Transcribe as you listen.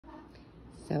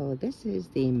So this is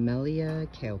the Melia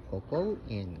Cayo Coco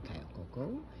in Cayo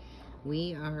Coco.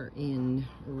 We are in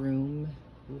room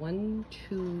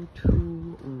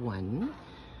 1221.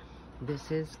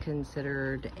 This is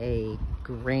considered a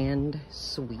Grand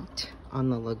Suite on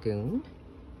the Lagoon.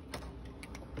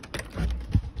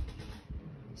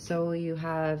 So you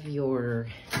have your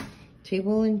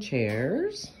table and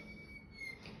chairs,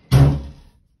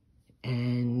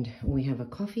 and we have a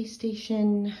coffee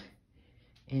station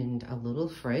and a little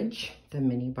fridge. The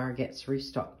mini bar gets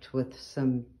restocked with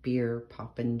some beer,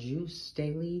 pop, and juice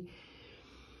daily.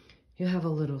 You have a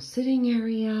little sitting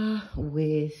area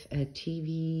with a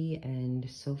TV and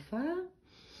sofa.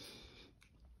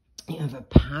 You have a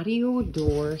patio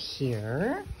door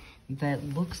here that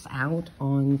looks out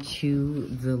onto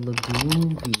the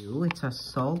lagoon view. It's a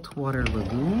saltwater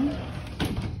lagoon.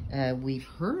 We've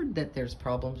heard that there's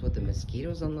problems with the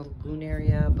mosquitoes on the lagoon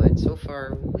area, but so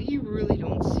far we really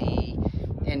don't see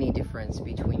any difference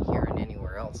between here and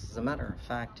anywhere else. As a matter of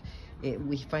fact,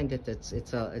 we find that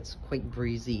it's quite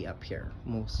breezy up here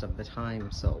most of the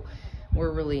time, so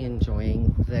we're really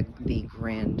enjoying the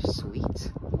Grand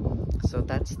Suite. So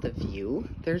that's the view.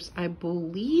 There's, I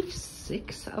believe,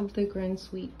 6 of the Grand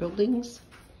Suite buildings.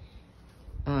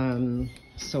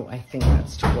 So I think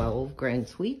that's 12 Grand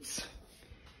Suites.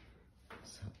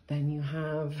 Then you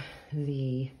have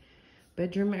the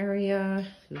bedroom area.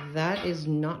 That is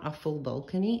not a full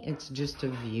balcony, it's just a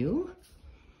view.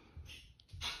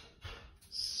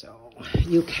 So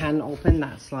you can open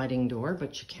that sliding door,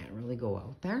 but you can't really go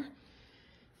out there.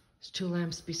 There's 2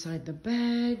 lamps beside the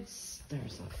beds.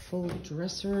 There's a full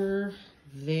dresser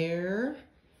there.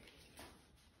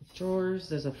 Drawers,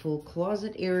 there's a full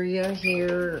closet area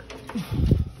here.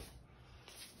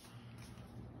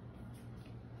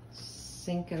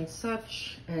 Sink and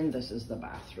such, and this is the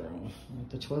bathroom,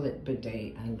 the toilet,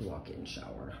 bidet, and walk-in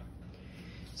shower.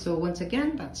 So once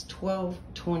again, that's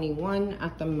 1221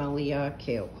 at the Melia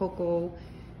Cayo Coco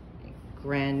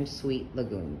Grand Suite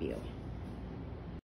Lagoon View.